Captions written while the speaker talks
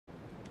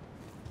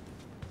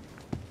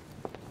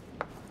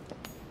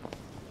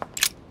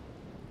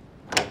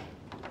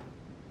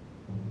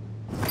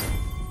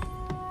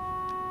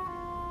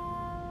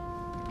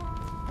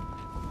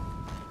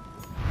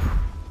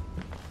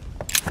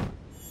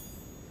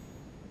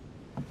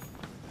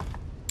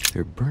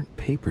There are burnt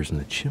papers in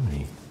the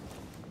chimney.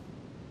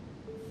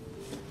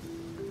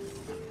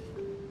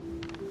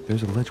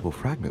 There's a legible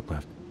fragment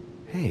left.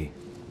 Hey,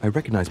 I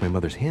recognize my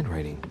mother's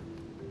handwriting.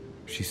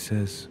 She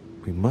says,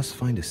 we must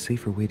find a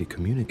safer way to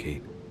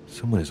communicate.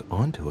 Someone is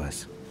onto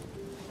us.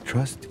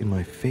 Trust in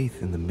my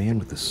faith in the man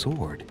with the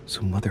sword.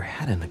 So Mother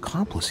had an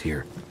accomplice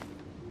here.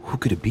 Who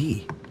could it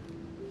be?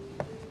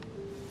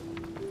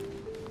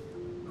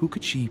 Who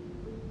could she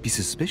be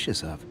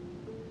suspicious of?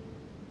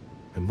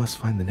 I must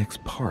find the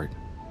next part.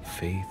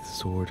 Faith,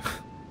 sword.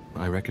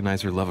 I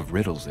recognize her love of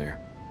riddles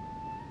there.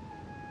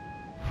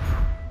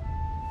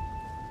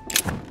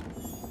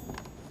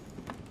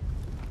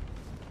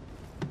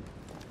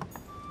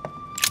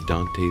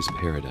 Dante's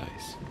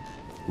Paradise.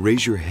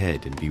 Raise your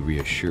head and be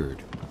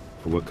reassured,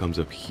 for what comes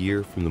up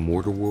here from the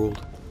mortar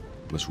world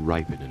must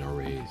ripen in our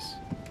rays.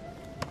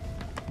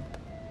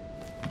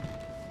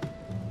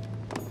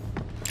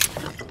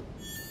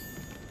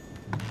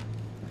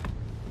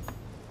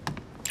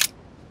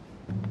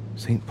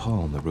 St.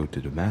 Paul on the Road to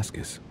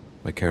Damascus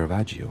by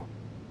Caravaggio.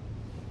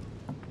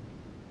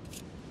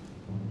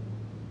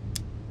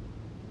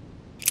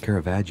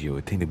 Caravaggio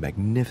attained a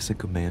magnificent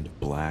command of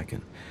black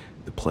and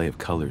the play of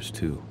colors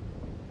too.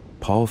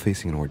 Paul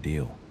facing an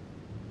ordeal,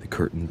 the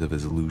curtains of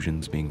his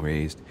illusions being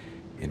raised,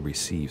 and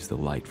receives the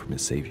light from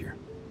his Savior.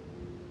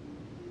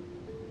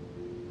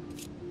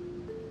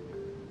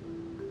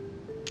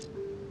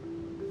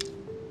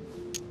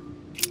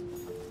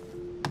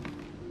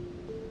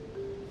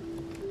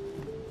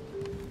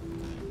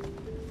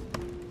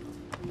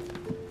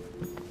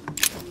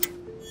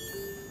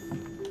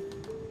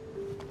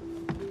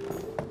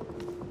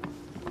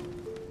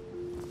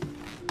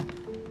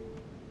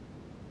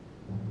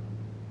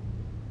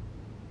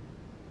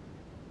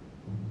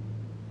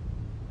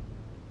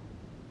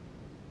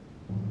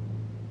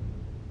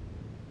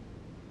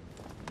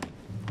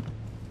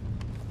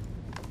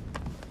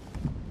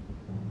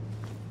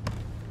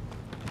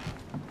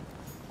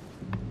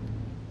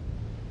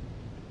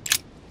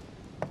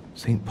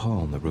 St. Paul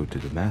on the Road to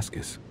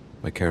Damascus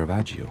by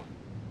Caravaggio.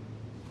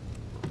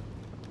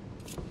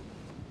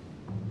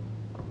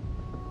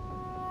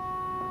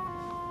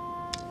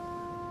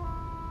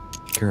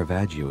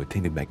 Caravaggio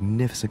attained a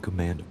magnificent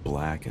command of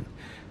black and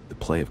the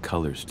play of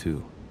colors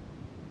too.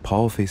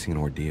 Paul facing an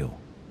ordeal,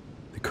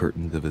 the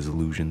curtains of his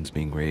illusions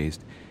being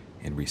raised,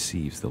 and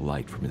receives the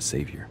light from his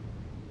Savior.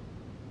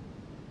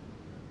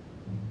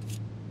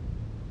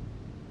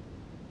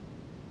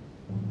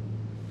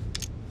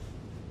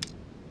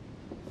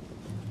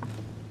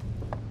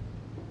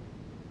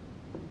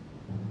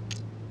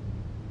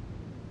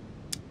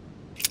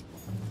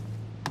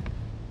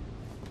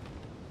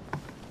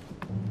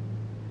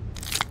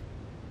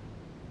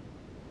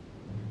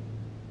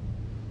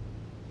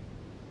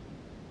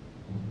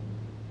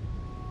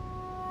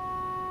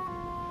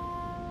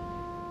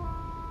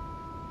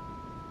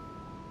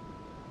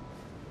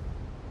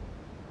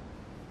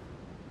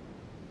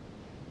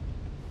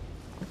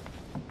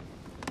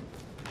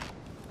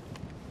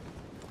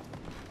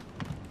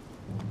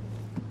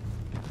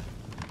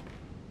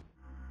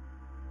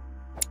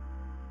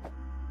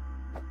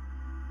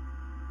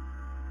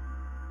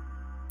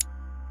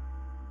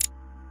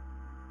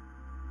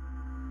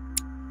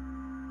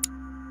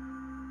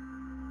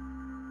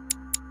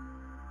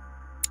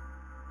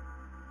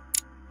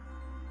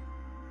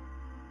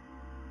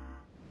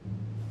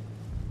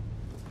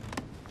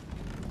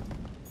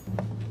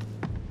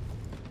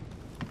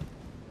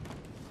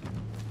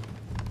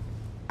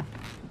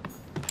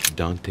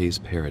 Dante's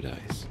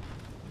Paradise.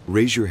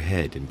 Raise your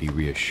head and be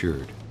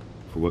reassured,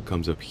 for what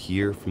comes up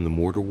here from the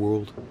mortar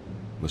world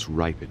must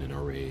ripen in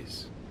our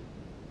rays.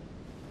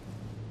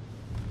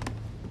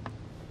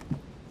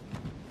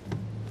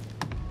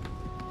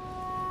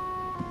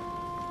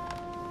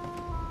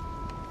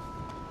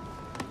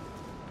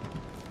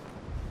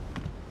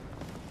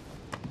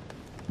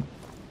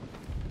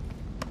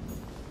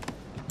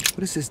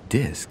 What is this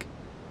disc?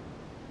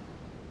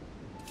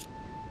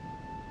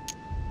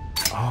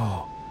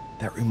 Oh,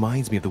 that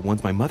reminds me of the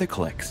ones my mother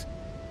collects.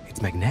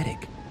 It's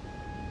magnetic.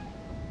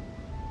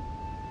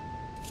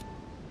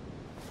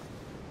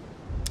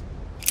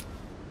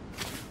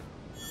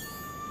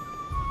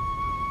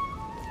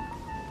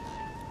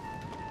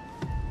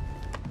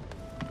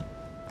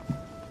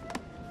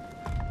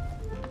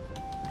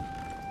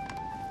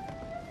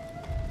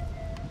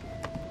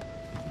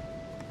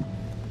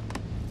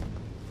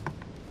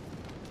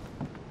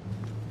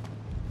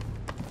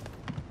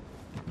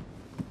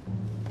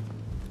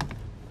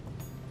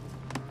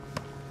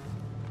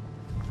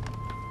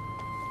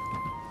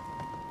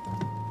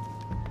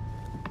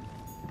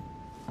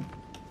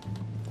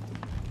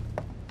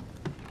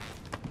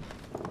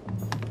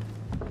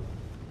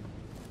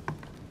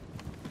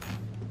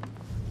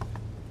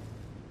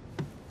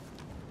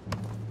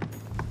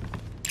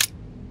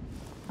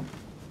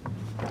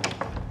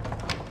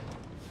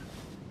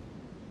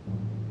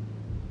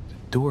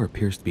 The door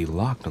appears to be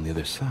locked on the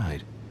other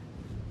side.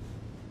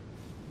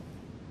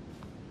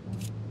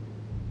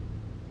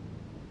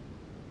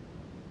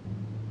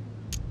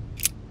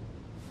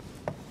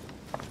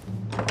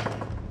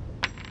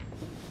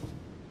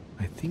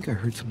 think I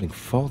heard something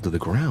fall to the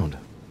ground.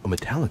 A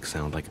metallic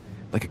sound, like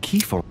a key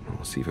fall.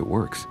 We'll see if it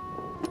works.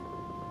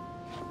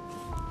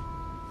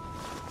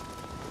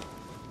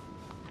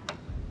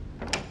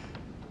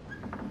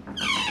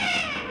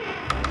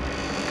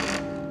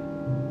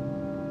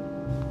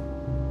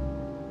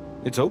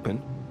 It's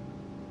open.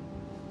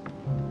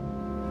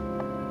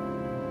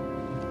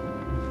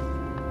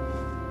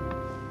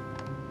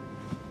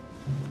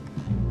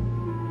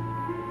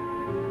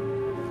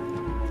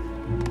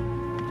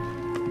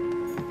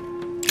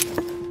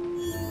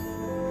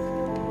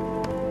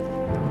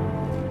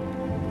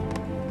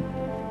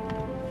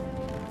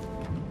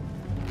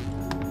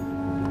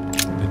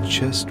 A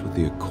chest with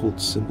the occult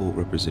symbol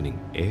representing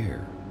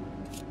air.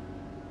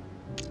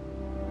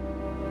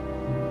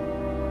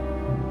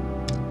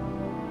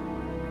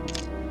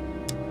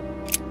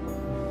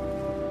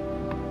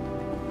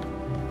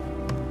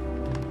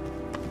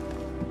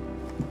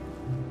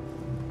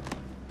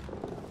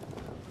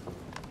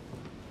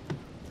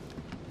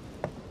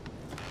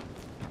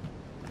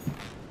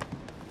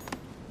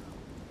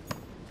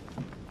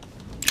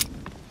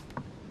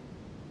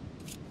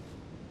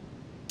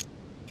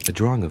 A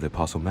drawing of the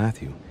Apostle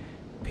Matthew,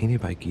 painted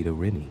by Guido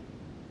Reni.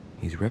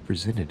 He's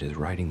represented as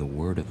writing the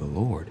word of the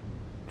Lord,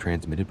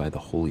 transmitted by the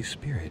Holy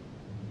Spirit,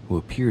 who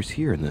appears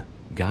here in the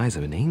guise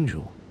of an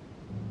angel.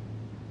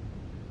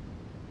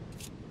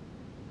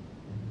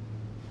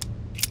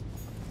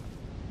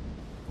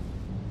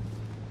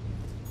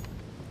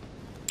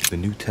 The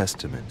New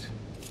Testament.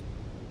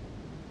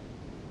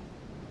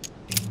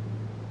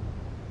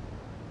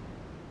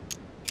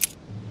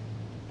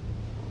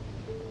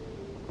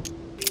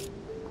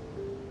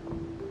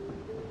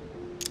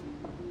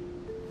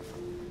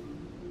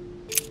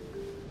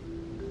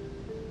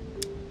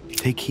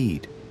 Take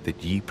heed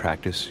that ye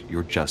practice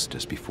your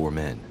justice before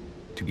men,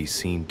 to be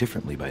seen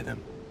differently by them.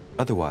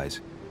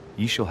 Otherwise,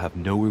 ye shall have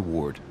no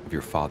reward of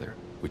your Father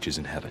which is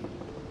in heaven.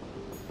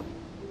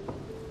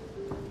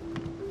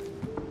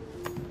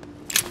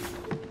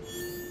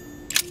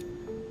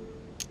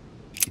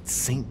 It's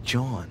St.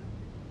 John,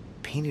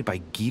 painted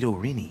by Guido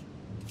Reni.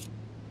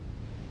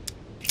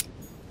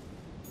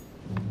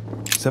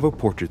 Several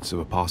portraits of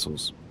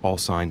apostles, all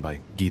signed by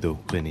Guido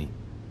Reni.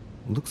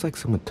 Looks like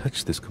someone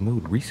touched this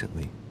commode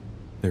recently.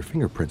 Their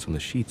fingerprints on the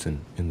sheets and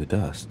in the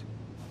dust.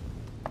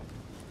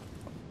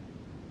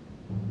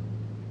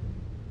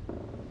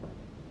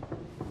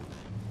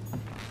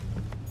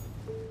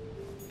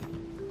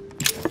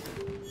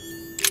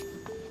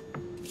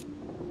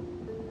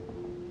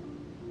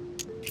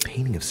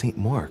 Painting of St.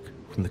 Mark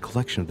from the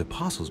collection of the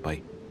Apostles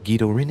by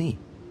Guido Reni.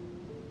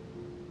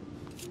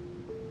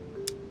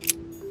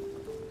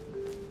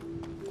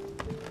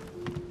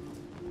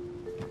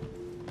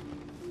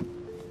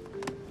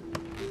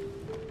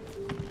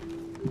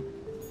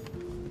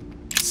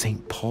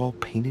 St. Paul,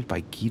 painted by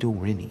Guido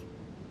Reni.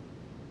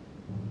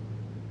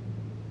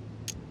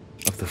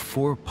 Of the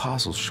 4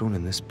 apostles shown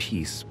in this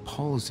piece,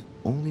 Paul is the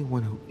only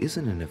one who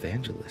isn't an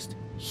evangelist.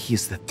 He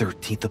is the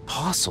 13th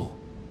apostle.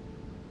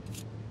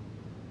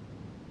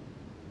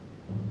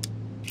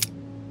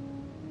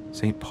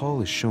 St.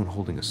 Paul is shown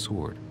holding a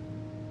sword.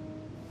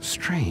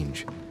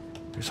 Strange.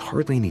 There's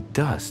hardly any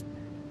dust,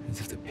 as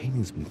if the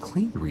painting's been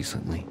cleaned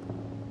recently.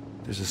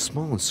 There's a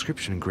small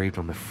inscription engraved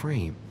on the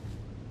frame.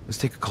 Let's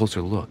take a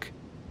closer look.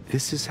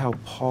 This is how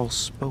Paul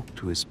spoke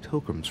to his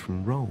pilgrims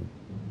from Rome.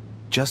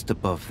 Just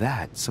above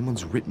that,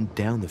 someone's written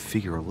down the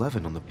figure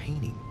 11 on the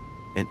painting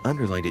and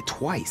underlined it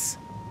twice.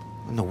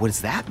 No, what does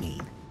that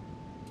mean?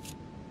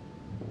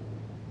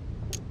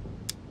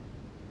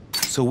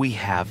 So we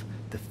have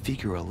the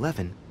figure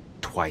 11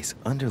 twice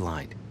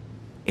underlined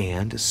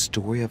and a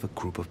story of a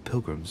group of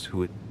pilgrims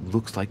who it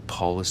looks like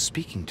Paul is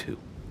speaking to.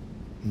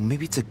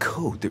 Maybe it's a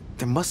code.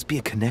 There must be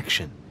a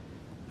connection.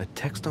 A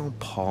text on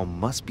Paul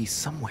must be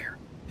somewhere,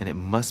 and it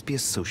must be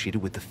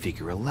associated with the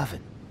figure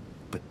 11.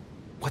 But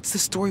what's the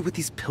story with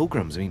these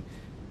pilgrims? I mean,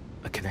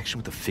 a connection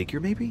with the figure,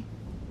 maybe?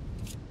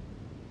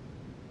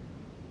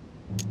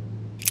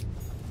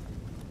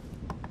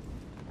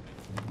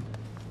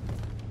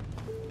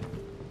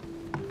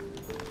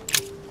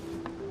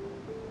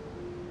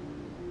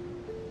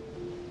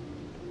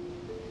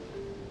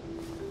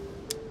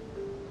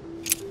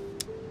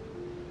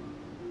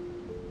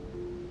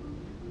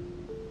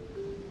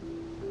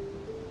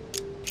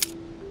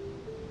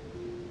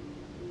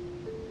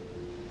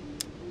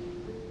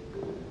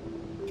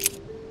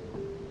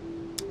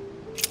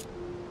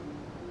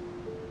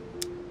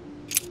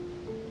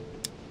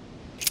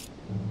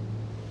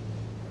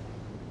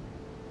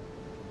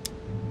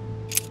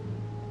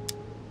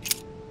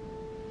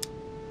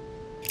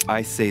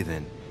 I say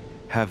then,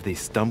 have they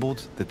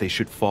stumbled that they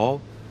should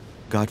fall?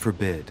 God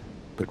forbid,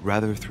 but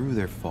rather through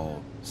their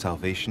fall,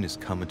 salvation is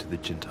come unto the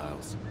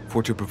Gentiles,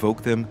 for to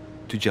provoke them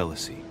to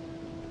jealousy.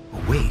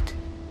 Oh, wait,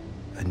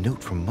 a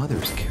note from Mother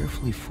is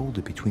carefully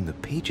folded between the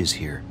pages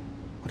here.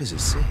 What does it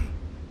say?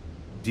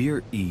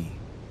 Dear E,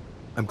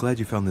 I'm glad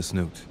you found this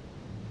note.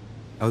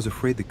 I was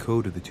afraid the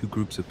code of the 2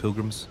 groups of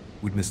pilgrims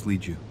would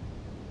mislead you.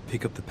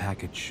 Pick up the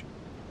package.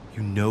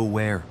 You know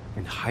where,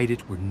 and hide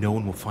it where no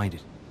one will find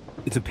it.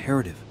 It's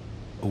imperative,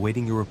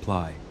 awaiting your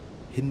reply,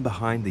 hidden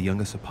behind the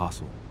youngest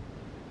apostle.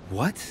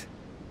 What?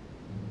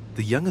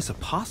 The youngest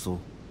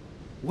apostle?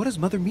 What does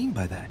Mother mean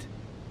by that?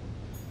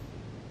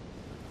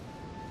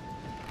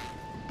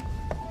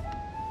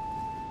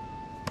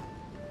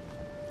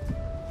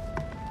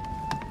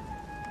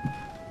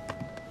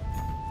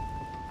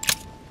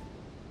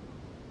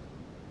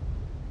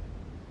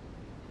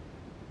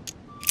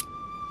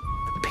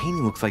 The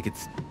painting looks like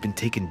it's been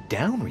taken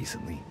down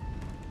recently.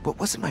 But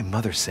wasn't my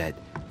mother said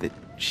that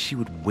she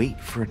would wait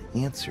for an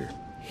answer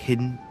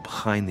hidden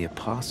behind the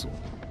apostle?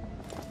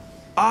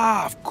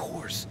 Ah, of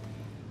course!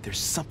 There's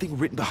something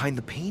written behind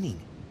the painting.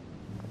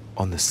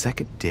 On the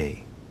second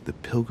day, the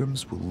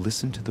pilgrims will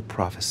listen to the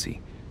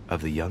prophecy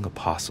of the young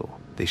apostle.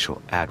 They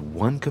shall add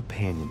 1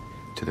 companion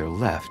to their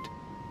left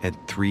and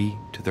 3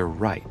 to their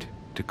right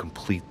to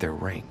complete their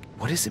rank.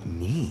 What does it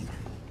mean?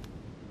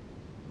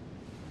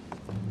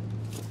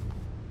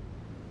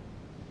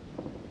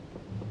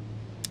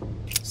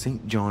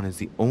 St. John is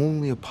the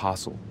only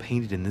apostle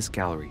painted in this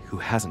gallery who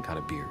hasn't got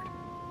a beard.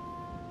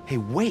 Hey,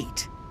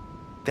 wait!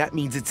 That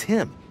means it's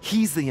him.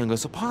 He's the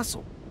youngest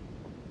apostle.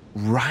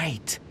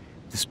 Right.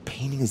 This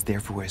painting is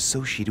therefore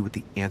associated with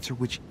the answer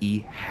which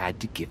E had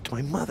to give to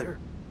my mother.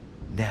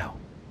 Now,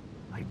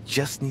 I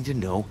just need to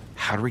know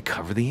how to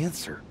recover the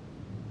answer.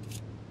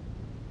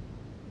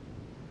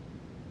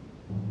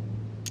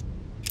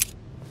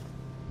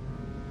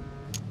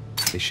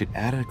 They should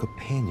add a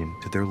companion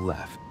to their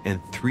left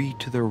and 3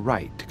 to their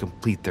right to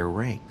complete their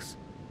ranks.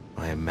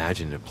 I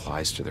imagine it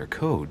applies to their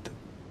code,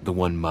 the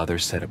one Mother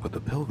set up with the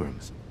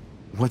pilgrims.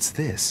 What's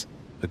this?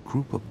 A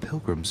group of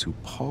pilgrims who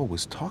Paul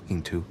was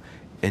talking to,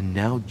 and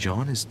now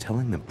John is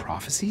telling them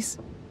prophecies?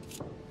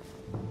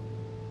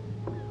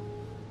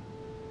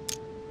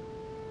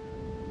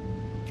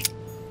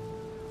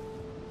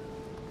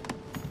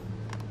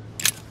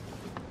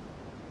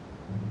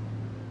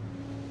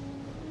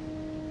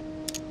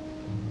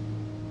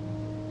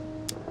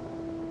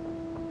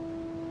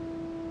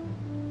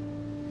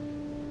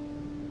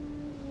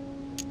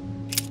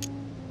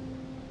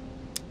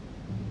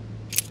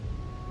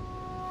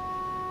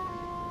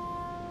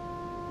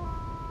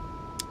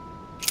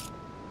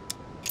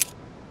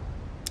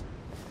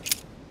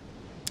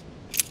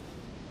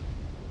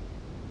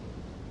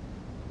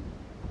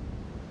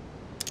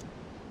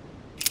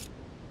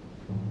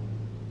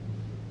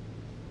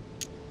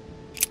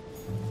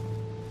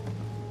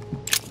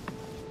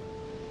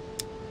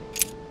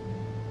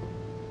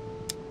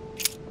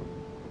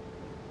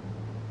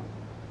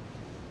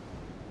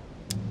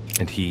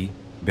 And he,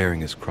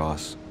 bearing his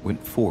cross,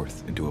 went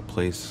forth into a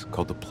place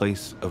called the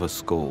place of a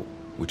skull,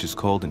 which is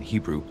called in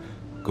Hebrew,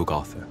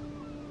 Golgotha.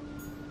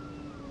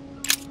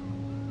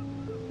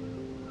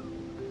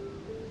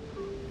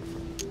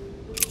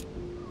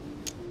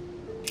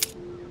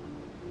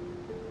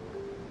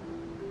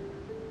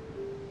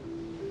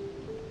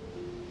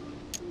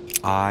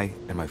 I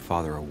and my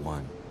Father are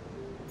one.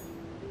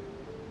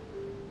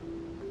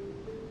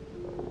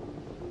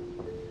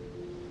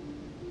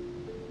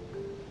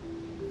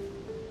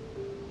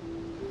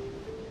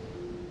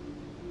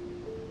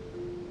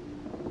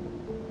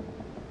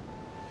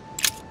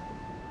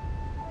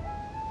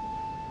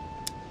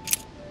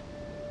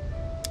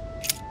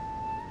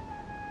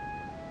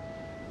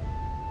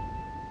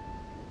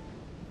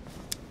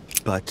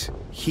 But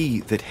he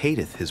that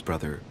hateth his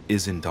brother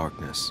is in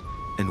darkness,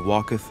 and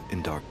walketh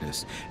in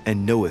darkness,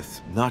 and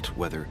knoweth not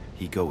whither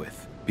he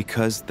goeth,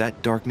 because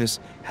that darkness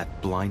hath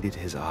blinded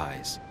his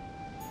eyes.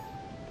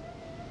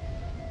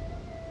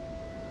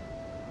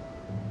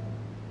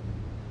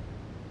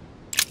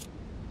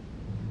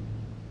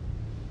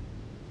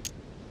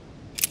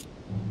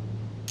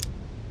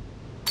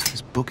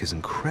 This book is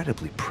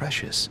incredibly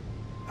precious.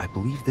 I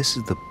believe this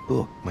is the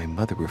book my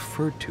mother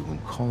referred to when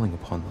calling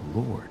upon the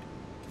Lord.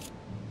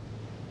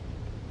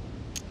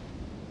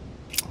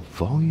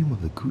 Volume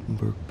of the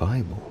Gutenberg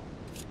Bible.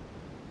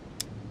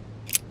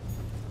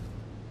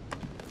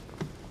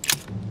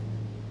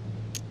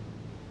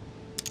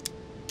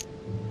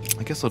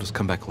 I guess I'll just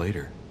come back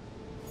later.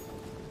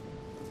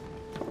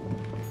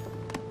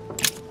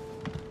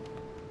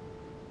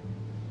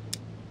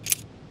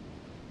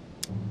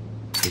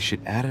 They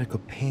should add a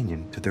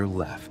companion to their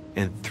left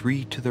and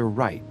 3 to their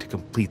right to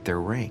complete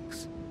their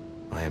ranks.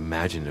 I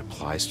imagine it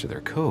applies to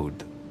their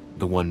code,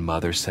 the one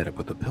Mother set up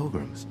with the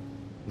pilgrims.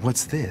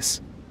 What's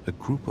this? A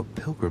group of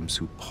pilgrims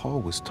who Paul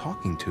was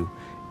talking to,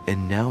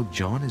 and now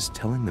John is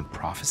telling them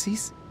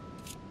prophecies?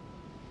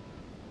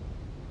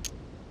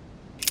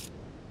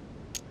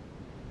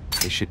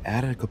 They should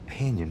add a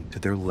companion to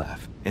their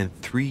left and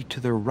 3 to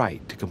their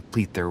right to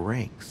complete their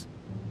ranks.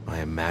 I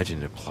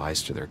imagine it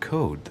applies to their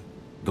code,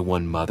 the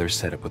one Mother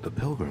set up with the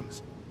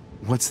pilgrims.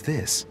 What's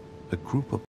this? A group of